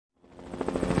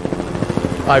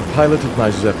I piloted my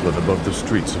Zeppelin above the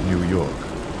streets of New York,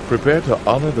 prepared to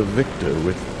honor the victor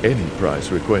with any price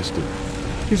requested.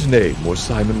 His name was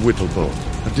Simon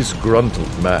Whittlebone, a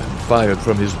disgruntled man fired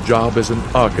from his job as an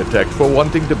architect for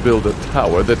wanting to build a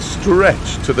tower that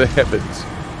stretched to the heavens.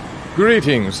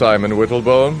 Greetings, Simon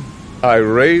Whittlebone. I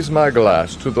raise my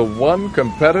glass to the one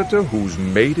competitor who's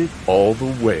made it all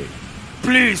the way.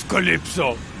 Please,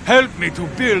 Calypso, help me to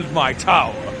build my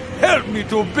tower. Help me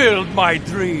to build my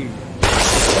dream.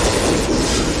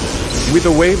 With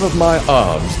a wave of my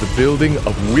arms, the building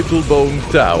of Whittlebone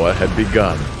Tower had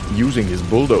begun. Using his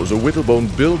bulldozer,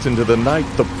 Whittlebone built into the night.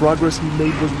 The progress he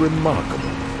made was remarkable.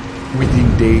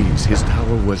 Within days, his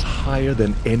tower was higher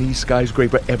than any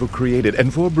skyscraper ever created,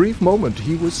 and for a brief moment,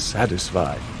 he was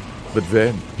satisfied. But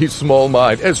then, his small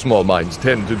mind, as small minds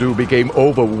tend to do, became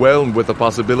overwhelmed with the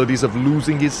possibilities of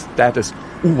losing his status.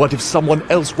 What if someone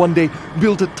else one day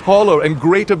built a taller and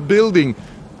greater building?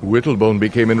 Whittlebone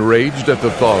became enraged at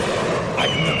the thought. I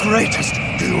am the greatest.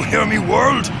 Do you hear me,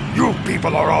 world? You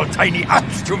people are all tiny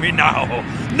ants to me now.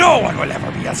 No one will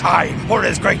ever be as high or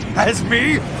as great as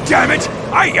me. Damn it!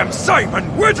 I am Simon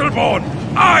Whittlebone.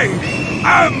 I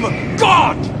am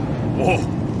God. Whoa.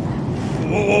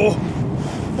 Whoa.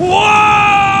 Whoa!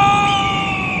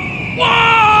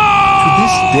 Whoa! To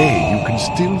this day, you can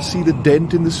still see the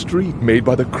dent in the street made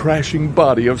by the crashing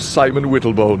body of Simon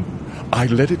Whittlebone. I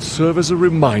let it serve as a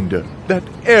reminder that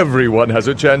everyone has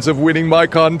a chance of winning my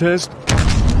contest.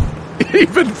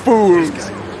 Even fools.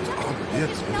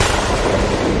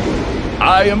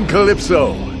 I am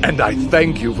Calypso, and I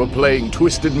thank you for playing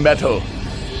Twisted Metal.